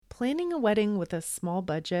Planning a wedding with a small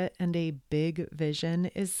budget and a big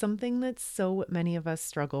vision is something that so many of us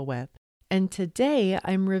struggle with. And today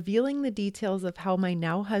I'm revealing the details of how my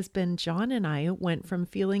now husband John and I went from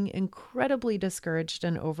feeling incredibly discouraged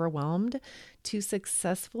and overwhelmed to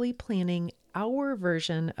successfully planning our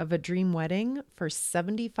version of a dream wedding for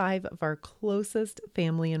 75 of our closest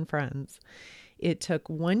family and friends. It took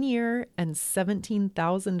 1 year and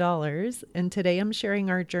 $17,000, and today I'm sharing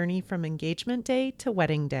our journey from engagement day to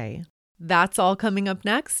wedding day. That's all coming up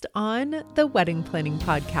next on the Wedding Planning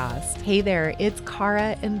Podcast. Hey there, it's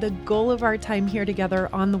Cara, and the goal of our time here together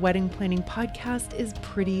on the Wedding Planning Podcast is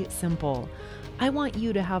pretty simple. I want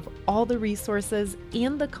you to have all the resources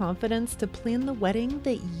and the confidence to plan the wedding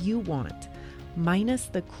that you want, minus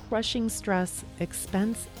the crushing stress,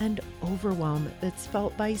 expense, and overwhelm that's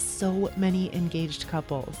felt by so many engaged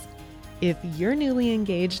couples. If you're newly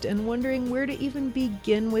engaged and wondering where to even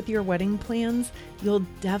begin with your wedding plans, you'll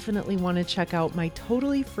definitely want to check out my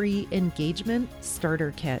totally free engagement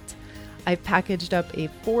starter kit. I've packaged up a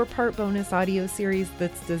 4-part bonus audio series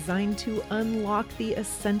that's designed to unlock the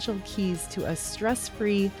essential keys to a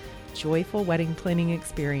stress-free, joyful wedding planning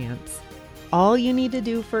experience. All you need to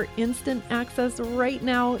do for instant access right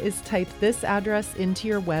now is type this address into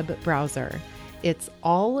your web browser. It's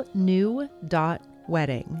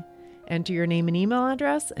allnew.wedding. Enter your name and email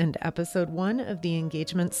address, and episode 1 of the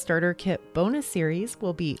Engagement Starter Kit bonus series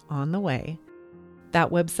will be on the way. That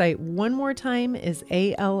website one more time is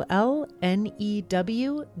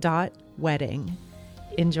allnew.wedding.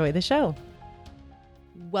 Enjoy the show.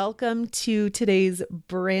 Welcome to today's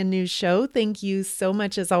brand new show. Thank you so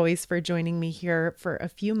much, as always, for joining me here for a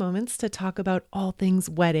few moments to talk about all things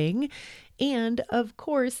wedding. And of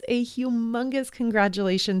course, a humongous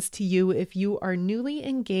congratulations to you if you are newly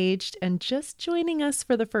engaged and just joining us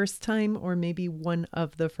for the first time, or maybe one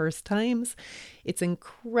of the first times. It's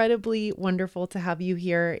incredibly wonderful to have you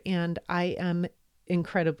here, and I am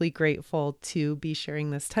incredibly grateful to be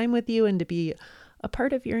sharing this time with you and to be a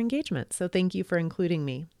part of your engagement. So thank you for including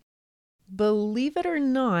me. Believe it or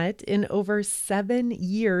not, in over 7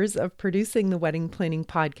 years of producing the Wedding Planning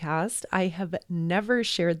Podcast, I have never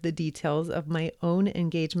shared the details of my own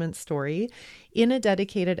engagement story in a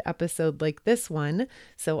dedicated episode like this one.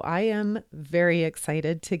 So I am very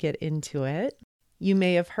excited to get into it. You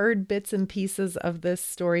may have heard bits and pieces of this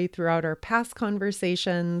story throughout our past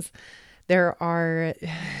conversations. There are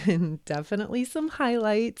definitely some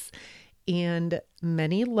highlights and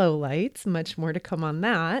many lowlights, much more to come on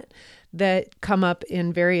that come up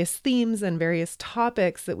in various themes and various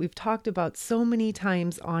topics that we've talked about so many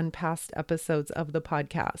times on past episodes of the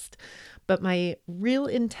podcast. But my real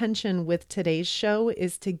intention with today's show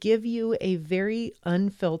is to give you a very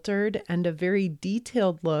unfiltered and a very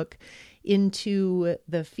detailed look into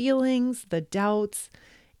the feelings, the doubts,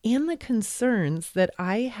 and the concerns that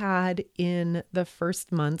I had in the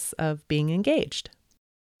first months of being engaged.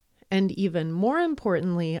 And even more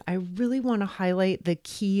importantly, I really want to highlight the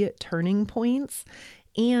key turning points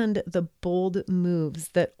and the bold moves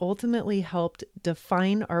that ultimately helped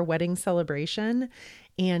define our wedding celebration,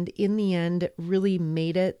 and in the end, really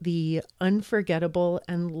made it the unforgettable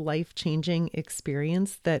and life-changing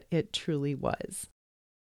experience that it truly was.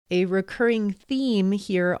 A recurring theme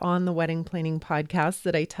here on the Wedding Planning Podcast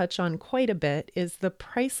that I touch on quite a bit is the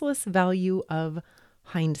priceless value of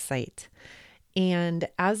hindsight. And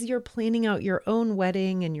as you're planning out your own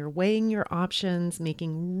wedding and you're weighing your options,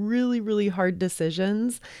 making really, really hard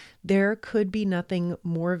decisions, there could be nothing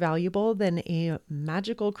more valuable than a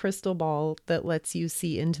magical crystal ball that lets you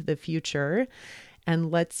see into the future and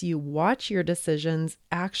lets you watch your decisions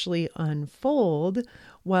actually unfold,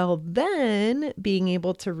 while then being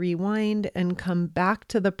able to rewind and come back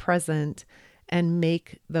to the present and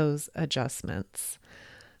make those adjustments.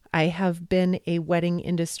 I have been a wedding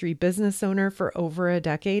industry business owner for over a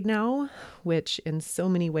decade now, which in so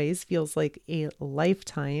many ways feels like a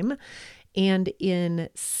lifetime. And in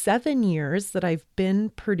 7 years that I've been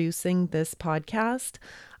producing this podcast,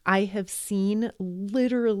 I have seen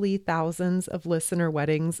literally thousands of listener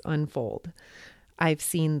weddings unfold. I've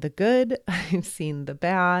seen the good, I've seen the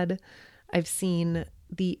bad, I've seen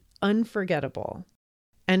the unforgettable.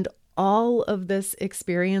 And all of this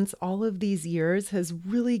experience, all of these years has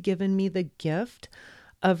really given me the gift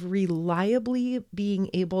of reliably being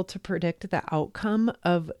able to predict the outcome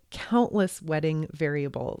of countless wedding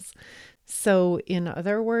variables. So in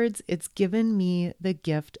other words, it's given me the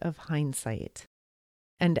gift of hindsight.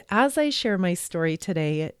 And as I share my story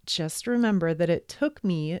today, just remember that it took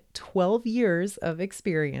me 12 years of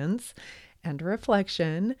experience and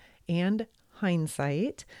reflection and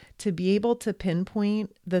hindsight to be able to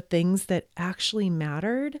pinpoint the things that actually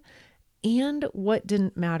mattered and what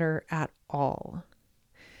didn't matter at all.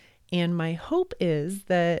 And my hope is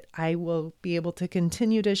that I will be able to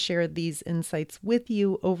continue to share these insights with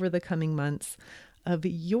you over the coming months of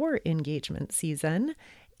your engagement season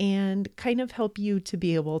and kind of help you to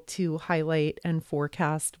be able to highlight and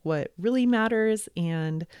forecast what really matters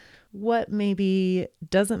and what maybe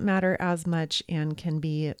doesn't matter as much and can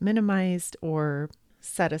be minimized or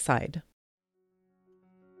set aside.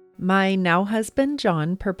 My now husband,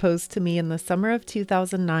 John, proposed to me in the summer of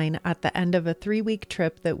 2009 at the end of a 3-week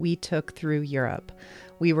trip that we took through Europe.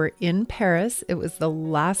 We were in Paris. It was the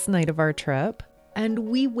last night of our trip, and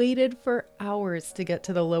we waited for hours to get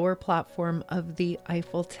to the lower platform of the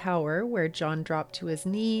Eiffel Tower, where John dropped to his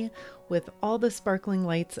knee with all the sparkling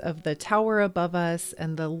lights of the tower above us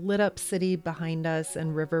and the lit up city behind us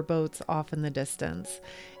and riverboats off in the distance.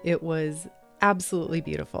 It was absolutely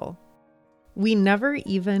beautiful. We never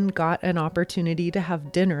even got an opportunity to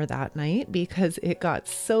have dinner that night because it got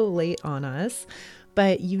so late on us.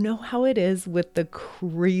 But you know how it is with the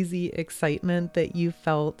crazy excitement that you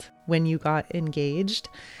felt when you got engaged.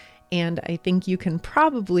 And I think you can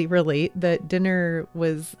probably relate that dinner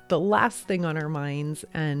was the last thing on our minds,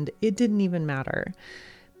 and it didn't even matter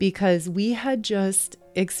because we had just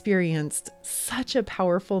experienced such a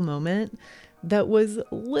powerful moment that was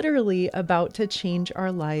literally about to change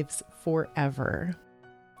our lives forever.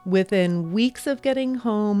 Within weeks of getting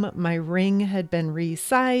home, my ring had been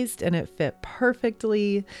resized and it fit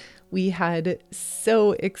perfectly. We had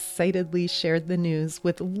so excitedly shared the news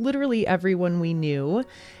with literally everyone we knew.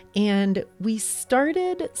 And we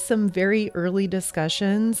started some very early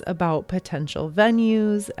discussions about potential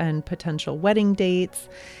venues and potential wedding dates.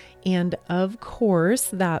 And of course,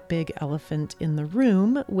 that big elephant in the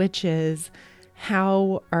room, which is,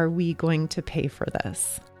 how are we going to pay for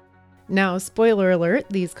this? Now, spoiler alert,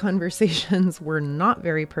 these conversations were not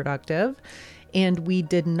very productive, and we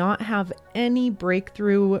did not have any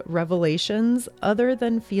breakthrough revelations other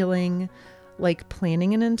than feeling like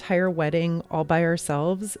planning an entire wedding all by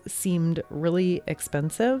ourselves seemed really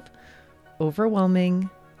expensive, overwhelming,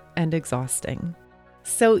 and exhausting.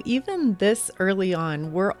 So even this early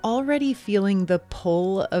on, we're already feeling the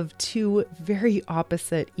pull of two very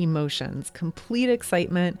opposite emotions: complete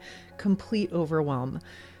excitement, complete overwhelm,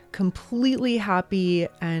 completely happy,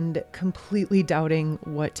 and completely doubting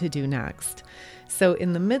what to do next. So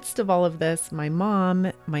in the midst of all of this, my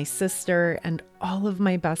mom, my sister, and all of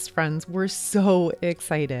my best friends were so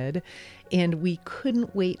excited, and we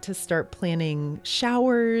couldn't wait to start planning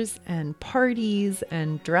showers and parties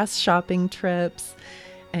and dress shopping trips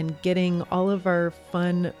and getting all of our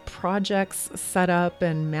fun projects set up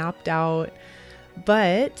and mapped out.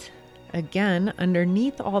 But again,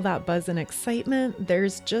 underneath all that buzz and excitement,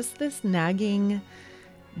 there's just this nagging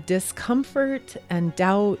discomfort and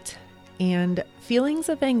doubt and feelings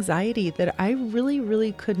of anxiety that I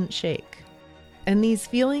really couldn't shake. And these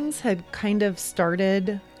feelings had kind of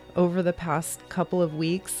started over the past couple of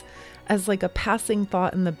weeks as like a passing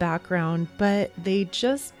thought in the background, but they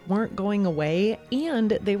just weren't going away,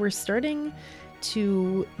 and they were starting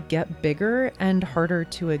to get bigger and harder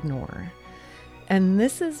to ignore. And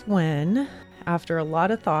this is when, after a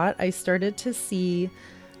lot of thought, I started to see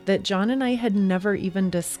that John and I had never even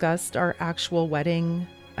discussed our actual wedding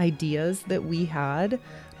ideas that we had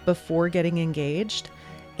before getting engaged.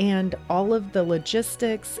 And all of the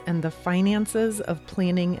logistics and the finances of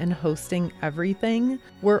planning and hosting everything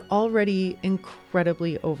were already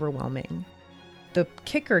incredibly overwhelming. The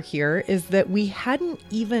kicker here is that we hadn't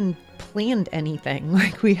even planned anything,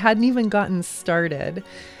 like we hadn't even gotten started.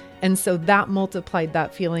 And so that multiplied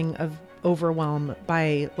that feeling of overwhelm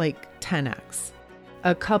by like 10x.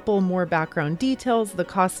 A couple more background details: the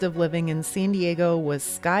cost of living in San Diego was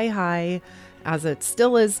sky high, as it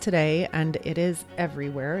still is today, and it is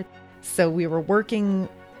everywhere. So we were working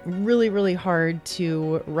really hard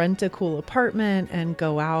to rent a cool apartment and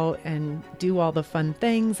go out and do all the fun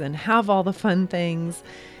things and have all the fun things.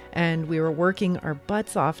 And we were working our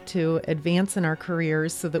butts off to advance in our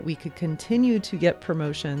careers so that we could continue to get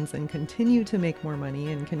promotions and continue to make more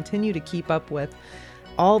money and continue to keep up with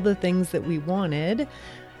all the things that we wanted.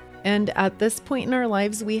 And at this point in our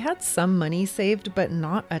lives, we had some money saved, but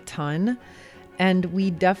not a ton. And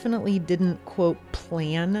we definitely didn't, quote,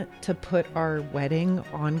 plan to put our wedding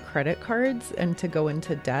on credit cards and to go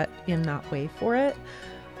into debt in that way for it.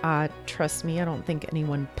 Trust me, I don't think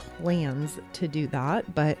anyone plans to do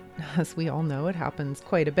that, but as we all know, it happens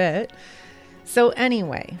quite a bit. So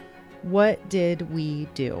anyway, what did we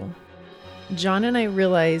do? John and I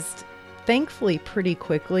realized thankfully pretty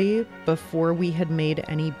quickly, before we had made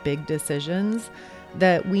any big decisions,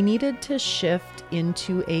 that we needed to shift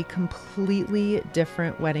into a completely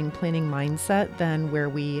different wedding planning mindset than where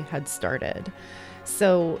we had started.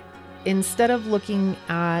 So instead of looking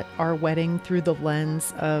at our wedding through the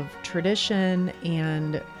lens of tradition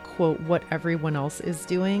and, quote, what everyone else is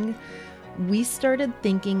doing, we started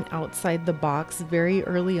thinking outside the box very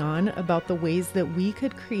early on about the ways that we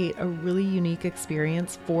could create a really unique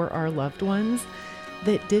experience for our loved ones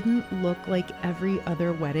that didn't look like every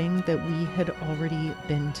other wedding that we had already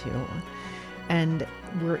been to. And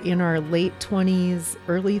we're in our late 20s,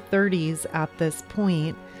 early 30s at this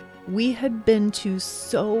point. We had been to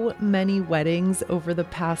so many weddings over the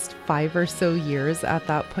past 5 or so years at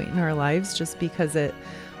that point in our lives, just because it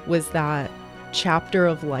was that chapter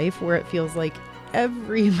of life where it feels like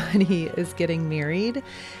everybody is getting married.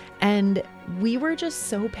 And we were just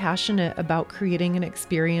so passionate about creating an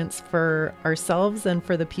experience for ourselves and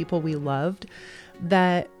for the people we loved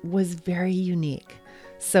that was very unique.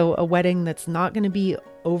 So a wedding that's not going to be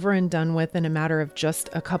over and done with in a matter of just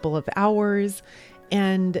a couple of hours,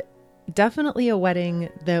 and definitely a wedding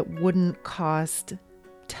that wouldn't cost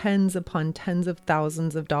tens upon tens of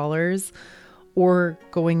thousands of dollars or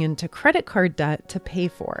going into credit card debt to pay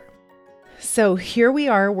for. So here we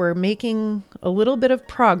are, we're making a little bit of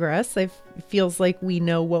progress. It feels like we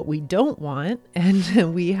know what we don't want,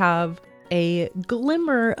 and we have a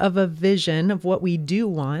glimmer of a vision of what we do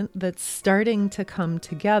want that's starting to come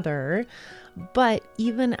together. But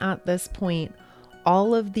even at this point,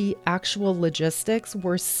 all of the actual logistics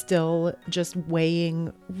were still just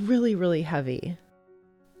weighing really, really heavy.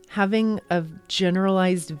 Having a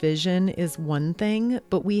generalized vision is one thing,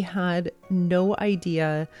 but we had no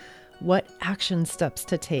idea what action steps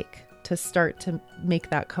to take to start to make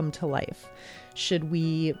that come to life. Should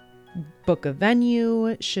we book a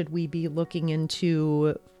venue? Should we be looking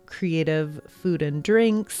into creative food and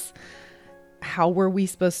drinks? How were we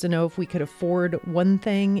supposed to know if we could afford one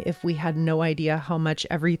thing if we had no idea how much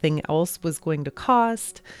everything else was going to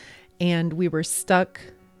cost? And we were stuck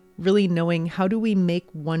really knowing, how do we make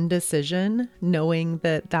one decision, knowing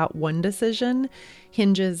that that one decision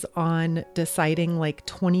hinges on deciding like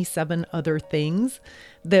 27 other things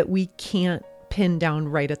that we can't pin down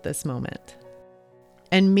right at this moment.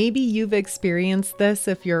 And maybe you've experienced this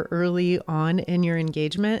if you're early on in your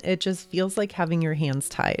engagement. It just feels like having your hands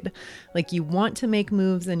tied. Like you want to make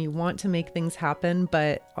moves and you want to make things happen,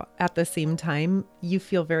 but at the same time, you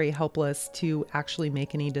feel very helpless to actually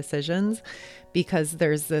make any decisions because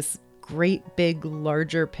there's this great big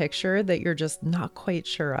larger picture that you're just not quite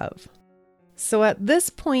sure of. So at this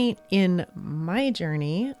point in my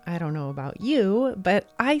journey, I don't know about you,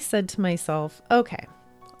 but I said to myself, okay,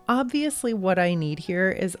 obviously what I need here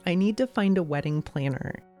is I need to find a wedding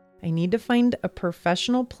planner. I need to find a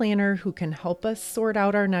professional planner who can help us sort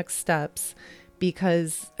out our next steps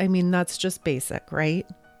because, I mean, that's just basic, right?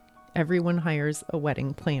 Everyone hires a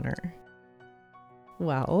wedding planner.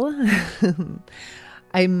 Well,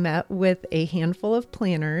 I met with a handful of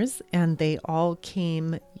planners and they all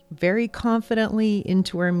came very confidently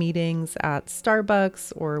into our meetings at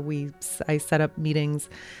Starbucks, or I set up meetings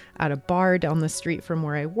at a bar down the street from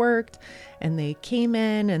where I worked, and they came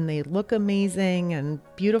in and they look amazing and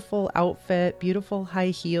beautiful outfit, beautiful high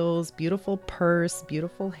heels, beautiful purse,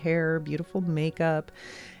 beautiful hair, beautiful makeup,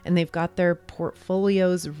 and they've got their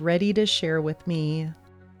portfolios ready to share with me.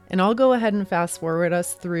 And I'll go ahead and fast forward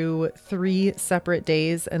us through 3 separate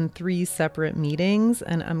days and 3 separate meetings.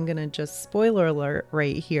 And I'm going to just spoiler alert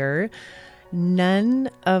right here. None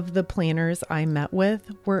of the planners I met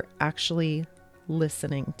with were actually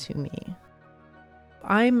listening to me.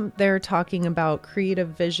 I'm there talking about creative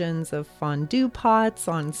visions of fondue pots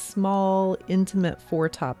on small, intimate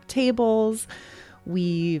 4-top tables.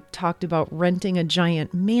 We talked about renting a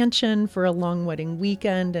giant mansion for a long wedding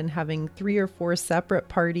weekend and having 3 or 4 separate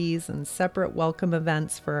parties and separate welcome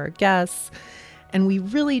events for our guests. And we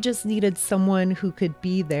really just needed someone who could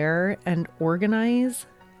be there and organize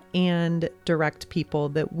and direct people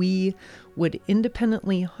that we would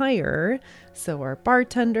independently hire. So our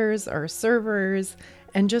bartenders, our servers,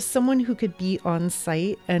 and just someone who could be on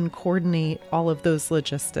site and coordinate all of those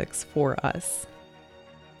logistics for us.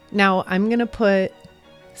 Now, I'm going to put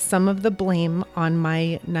some of the blame on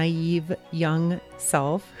my naive young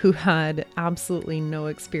self who had absolutely no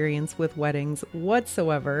experience with weddings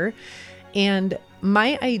whatsoever. And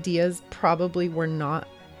my ideas probably were not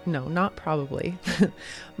my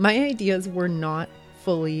ideas were not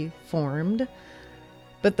fully formed.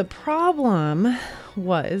 But the problem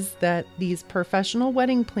was that these professional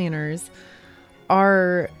wedding planners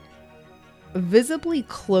are visibly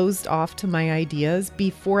closed off to my ideas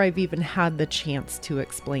before I've even had the chance to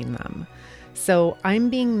explain them. So I'm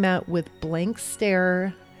being met with blank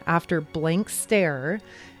stare after blank stare,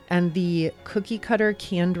 and the cookie cutter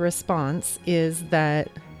canned response is that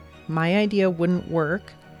my idea wouldn't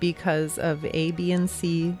work because of A, B, and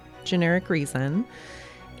C generic reason.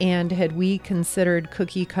 And had we considered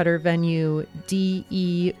cookie cutter venue D,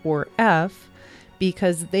 E, or F,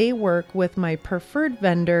 because they work with my preferred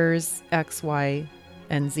vendors X, Y,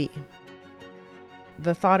 and Z.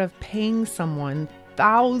 The thought of paying someone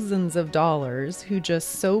thousands of dollars who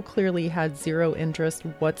just so clearly had zero interest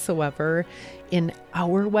whatsoever in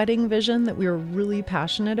our wedding vision that we were really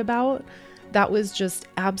passionate about, that was just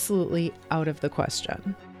absolutely out of the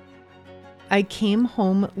question. I came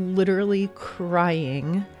home literally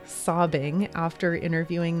crying, sobbing after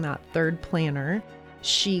interviewing that third planner.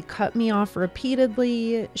 She cut me off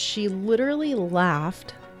repeatedly. She literally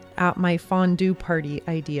laughed at my fondue party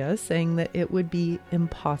idea, saying that it would be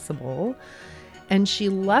impossible. And she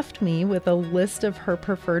left me with a list of her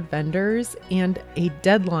preferred vendors and a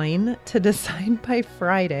deadline to decide by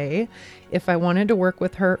Friday if I wanted to work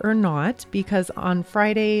with her or not, because on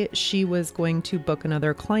Friday she was going to book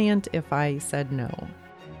another client if I said no.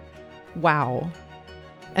 Wow.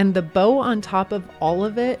 And the bow on top of all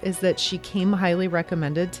of it is that she came highly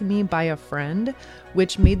recommended to me by a friend,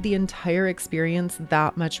 which made the entire experience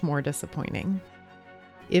that much more disappointing.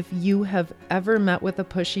 If you have ever met with a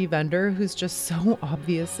pushy vendor who's just so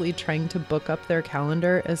obviously trying to book up their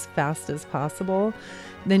calendar as fast as possible,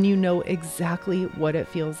 then you know exactly what it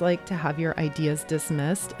feels like to have your ideas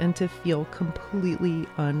dismissed and to feel completely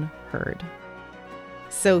unheard.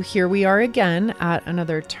 So here we are again at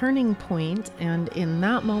another turning point, and in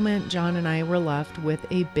that moment, John and I were left with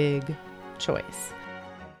a big choice.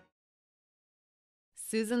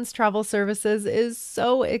 Susan's Travel Services is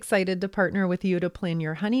so excited to partner with you to plan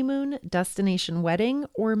your honeymoon, destination wedding,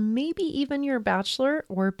 or maybe even your bachelor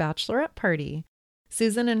or bachelorette party.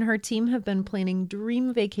 Susan and her team have been planning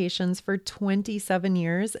dream vacations for 27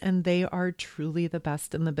 years, and they are truly the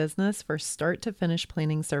best in the business for start to finish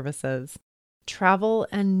planning services. Travel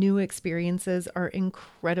and new experiences are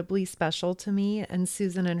incredibly special to me, and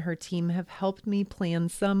Susan and her team have helped me plan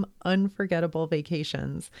some unforgettable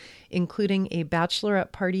vacations, including a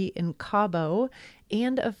bachelorette party in Cabo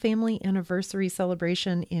and a family anniversary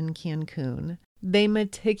celebration in Cancun. They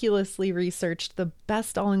meticulously researched the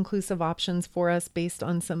best all-inclusive options for us based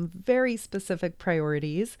on some very specific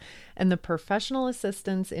priorities, and the professional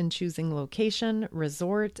assistance in choosing location,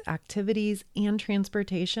 resort, activities, and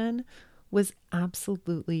transportation was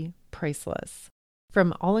absolutely priceless.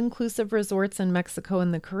 From all-inclusive resorts in Mexico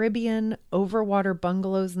and the Caribbean, overwater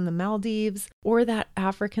bungalows in the Maldives, or that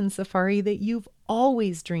African safari that you've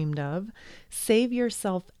always dreamed of, save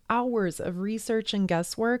yourself hours of research and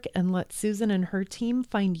guesswork and let Susan and her team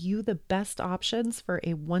find you the best options for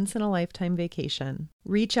a once-in-a-lifetime vacation.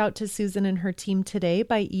 Reach out to Susan and her team today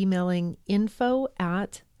by emailing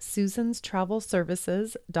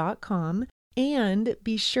info@susanstravelservices.com. And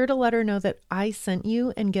be sure to let her know that I sent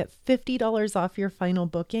you and get $50 off your final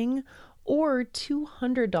booking or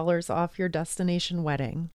 $200 off your destination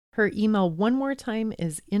wedding. Her email one more time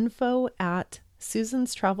is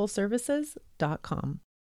info@susanstravelservices.com.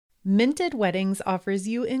 Minted Weddings offers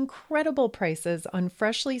you incredible prices on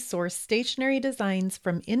freshly sourced stationery designs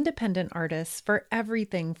from independent artists for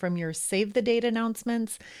everything from your save the date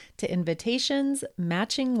announcements to invitations,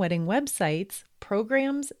 matching wedding websites,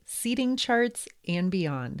 programs, seating charts, and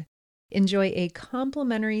beyond. Enjoy a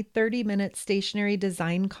complimentary 30-minute stationery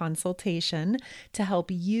design consultation to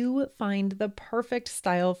help you find the perfect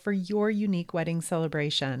style for your unique wedding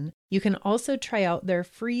celebration. You can also try out their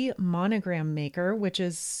free monogram maker, which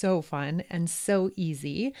is so fun and so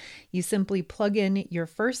easy. You simply plug in your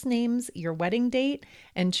first names, your wedding date,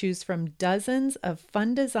 and choose from dozens of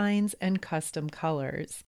fun designs and custom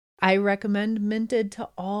colors. I recommend Minted to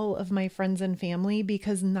all of my friends and family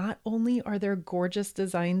because not only are their gorgeous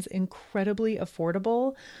designs incredibly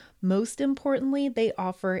affordable, most importantly, they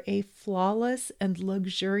offer a flawless and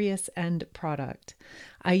luxurious end product.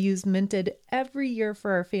 I use Minted every year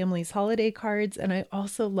for our family's holiday cards, and I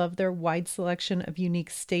also love their wide selection of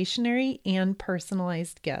unique stationery and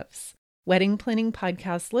personalized gifts. Wedding Planning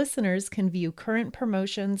Podcast listeners can view current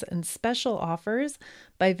promotions and special offers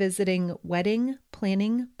by visiting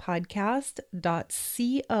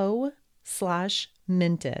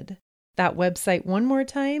weddingplanningpodcast.co/minted. That website one more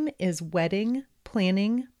time is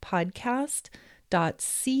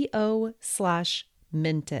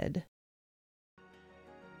weddingplanningpodcast.co/minted.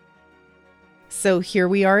 So here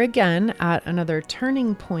we are again at another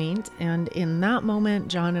turning point, and in that moment,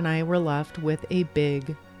 John and I were left with a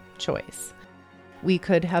big choice. We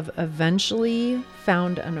could have eventually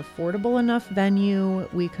found an affordable enough venue,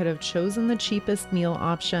 we could have chosen the cheapest meal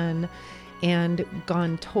option, and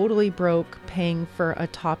gone totally broke paying for a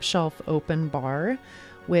top shelf open bar,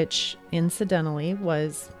 which incidentally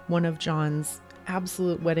was one of John's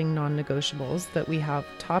absolute wedding non-negotiables, that we have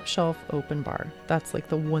top shelf open bar. That's like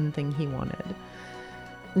the one thing he wanted.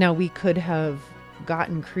 Now we could have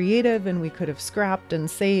gotten creative and we could have scrapped and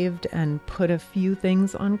saved and put a few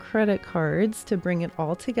things on credit cards to bring it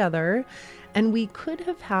all together. And we could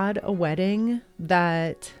have had a wedding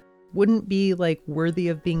that wouldn't be like worthy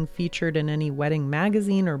of being featured in any wedding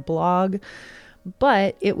magazine or blog,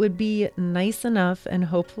 but it would be nice enough, and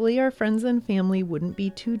hopefully our friends and family wouldn't be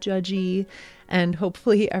too judgy, and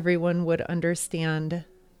hopefully everyone would understand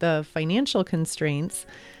the financial constraints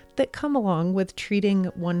that come along with treating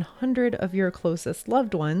 100 of your closest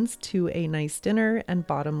loved ones to a nice dinner and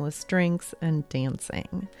bottomless drinks and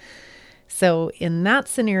dancing. So in that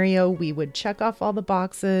scenario, we would check off all the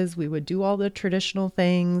boxes, we would do all the traditional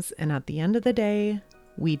things, and at the end of the day,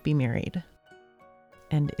 we'd be married.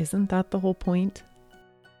 And isn't that the whole point?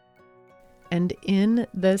 And in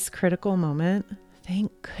this critical moment,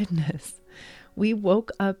 thank goodness, we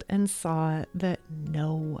woke up and saw that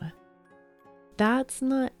no, that's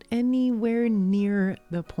not anywhere near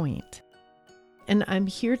the point. And I'm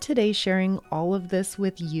here today sharing all of this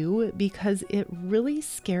with you because it really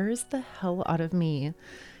scares the hell out of me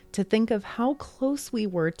to think of how close we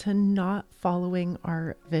were to not following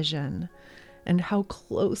our vision and how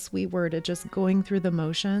close we were to just going through the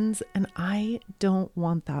motions. And I don't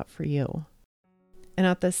want that for you. And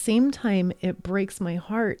at the same time, it breaks my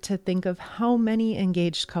heart to think of how many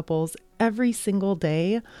engaged couples every single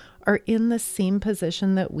day are in the same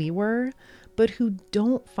position that we were, but who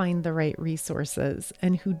don't find the right resources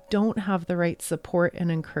and who don't have the right support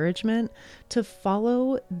and encouragement to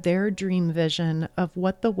follow their dream vision of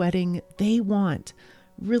what the wedding they want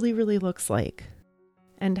really, really looks like.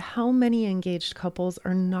 And how many engaged couples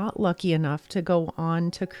are not lucky enough to go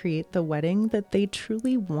on to create the wedding that they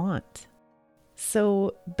truly want.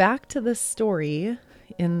 So back to the story,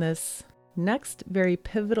 in this next very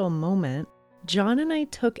pivotal moment, John and I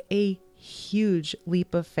took a huge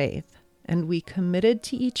leap of faith, and we committed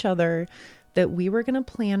to each other that we were going to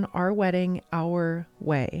plan our wedding our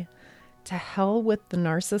way. To hell with the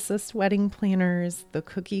narcissist wedding planners, the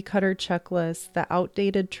cookie cutter checklists, the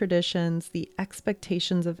outdated traditions, the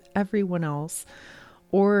expectations of everyone else,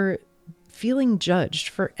 or feeling judged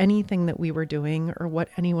for anything that we were doing or what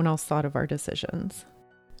anyone else thought of our decisions.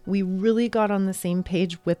 We really got on the same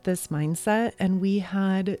page with this mindset, and we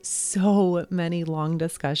had so many long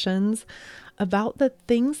discussions about the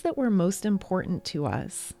things that were most important to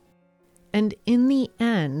us. And in the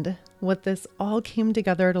end, what this all came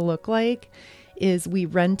together to look like is we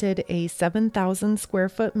rented a 7,000 square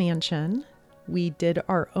foot mansion. We did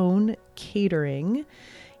our own catering.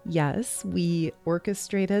 Yes, we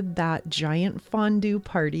orchestrated that giant fondue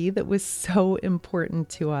party that was so important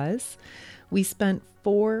to us. We spent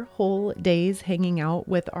 4 whole days hanging out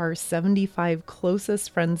with our 75 closest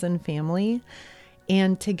friends and family.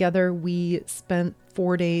 And together we spent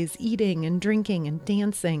 4 days eating and drinking and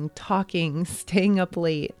dancing, talking, staying up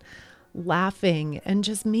late, laughing, and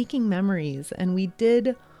just making memories. And we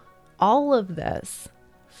did all of this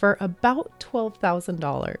for about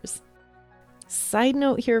 $12,000. Side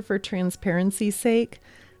note here for transparency's sake,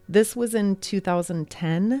 this was in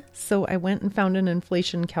 2010. So I went and found an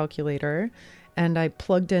inflation calculator and I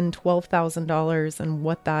plugged in $12,000 and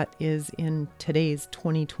what that is in today's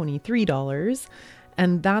 2023 dollars.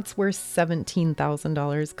 And that's where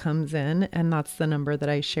 $17,000 comes in. And that's the number that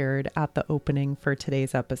I shared at the opening for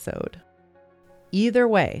today's episode. Either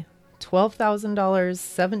way, $12,000,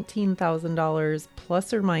 $17,000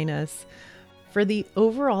 plus or minus for the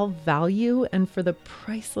overall value and for the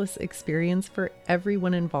priceless experience for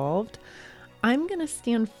everyone involved. I'm going to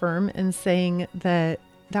stand firm in saying that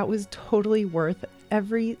that was totally worth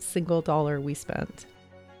every single dollar we spent.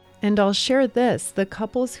 And I'll share this, the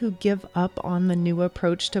couples who give up on the new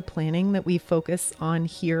approach to planning that we focus on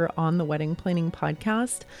here on the Wedding Planning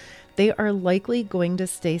Podcast, they are likely going to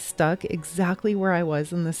stay stuck exactly where I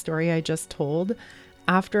was in the story I just told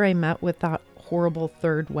after I met with that horrible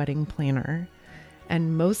third wedding planner.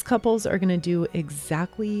 And most couples are going to do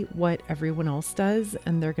exactly what everyone else does,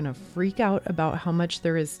 and they're going to freak out about how much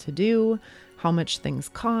there is to do, how much things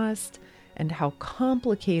cost, and how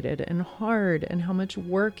complicated and hard and how much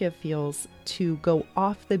work it feels to go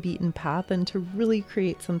off the beaten path and to really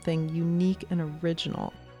create something unique and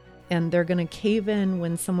original. and they're going to cave in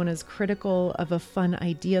when someone is critical of a fun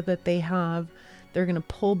idea that they have. They're going to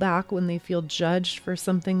pull back when they feel judged for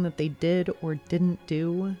something that they did or didn't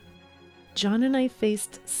do. John and I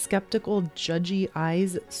faced skeptical, judgy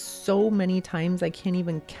eyes so many times I can't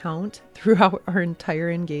even count throughout our entire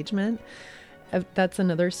engagement. That's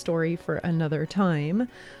another story for another time.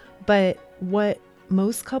 But what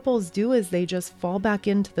most couples do is they just fall back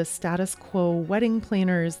into the status quo wedding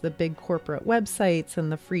planners, the big corporate websites, and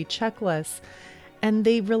the free checklists. And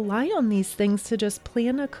they rely on these things to just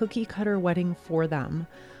plan a cookie cutter wedding for them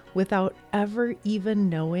without ever even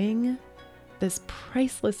knowing this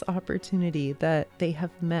priceless opportunity that they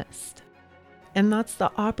have missed. And that's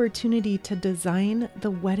the opportunity to design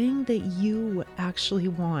the wedding that you actually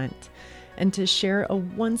want and to share a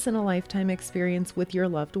once-in-a-lifetime experience with your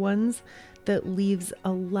loved ones that leaves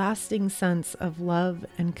a lasting sense of love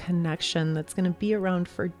and connection that's going to be around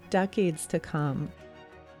for decades to come.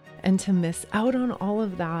 And to miss out on all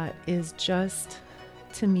of that is just,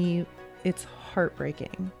 to me, it's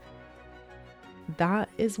heartbreaking. That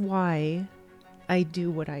is why I do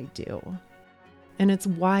what I do. And it's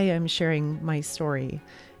why I'm sharing my story.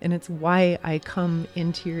 And it's why I come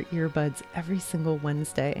into your earbuds every single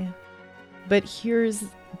Wednesday. But here's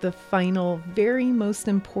the final, very most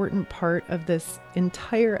important part of this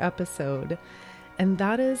entire episode. And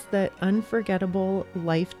that is that unforgettable,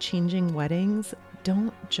 life-changing weddings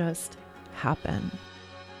don't just happen.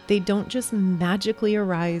 They don't just magically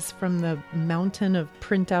arise from the mountain of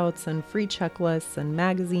printouts and free checklists and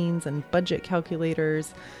magazines and budget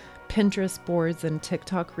calculators, Pinterest boards and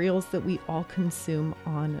TikTok reels that we all consume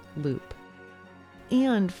on loop.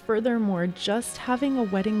 And furthermore, just having a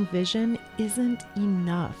wedding vision isn't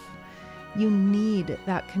enough. You need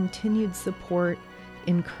that continued support,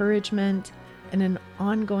 encouragement, and an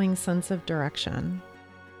ongoing sense of direction.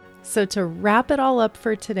 So to wrap it all up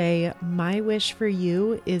for today, my wish for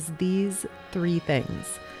you is these 3 things.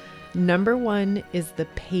 Number 1 is the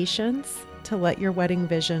patience to let your wedding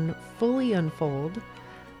vision fully unfold.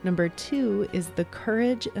 Number 2 is the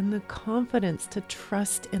courage and the confidence to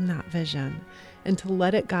trust in that vision and to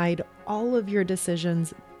let it guide all of your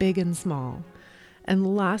decisions, big and small.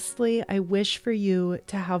 And lastly, I wish for you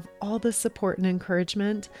to have all the support and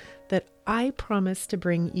encouragement that I promise to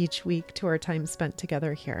bring each week to our time spent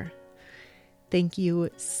together here. Thank you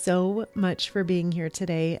so much for being here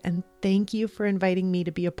today, and thank you for inviting me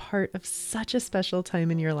to be a part of such a special time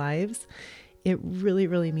in your lives. It really,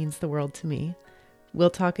 really means the world to me. We'll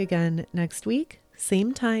talk again next week,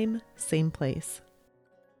 same time, same place.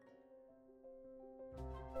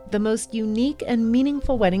 The most unique and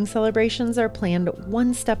meaningful wedding celebrations are planned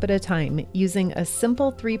one step at a time using a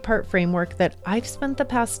simple 3-part framework that I've spent the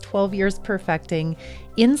past 12 years perfecting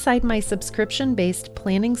inside my subscription-based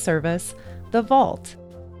planning service, The Vault.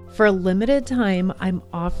 For a limited time, I'm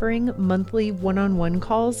offering monthly one-on-one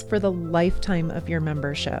calls for the lifetime of your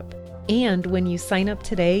membership. And when you sign up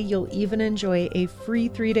today, you'll even enjoy a free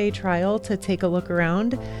 3-day trial to take a look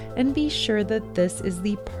around and be sure that this is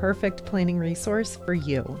the perfect planning resource for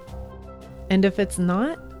you. And if it's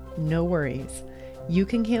not, no worries. You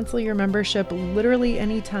can cancel your membership literally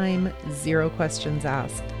anytime, 0 questions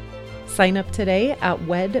asked. Sign up today at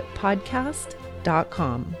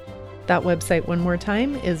wedpodcast.com. That website one more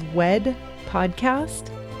time is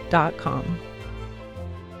wedpodcast.com.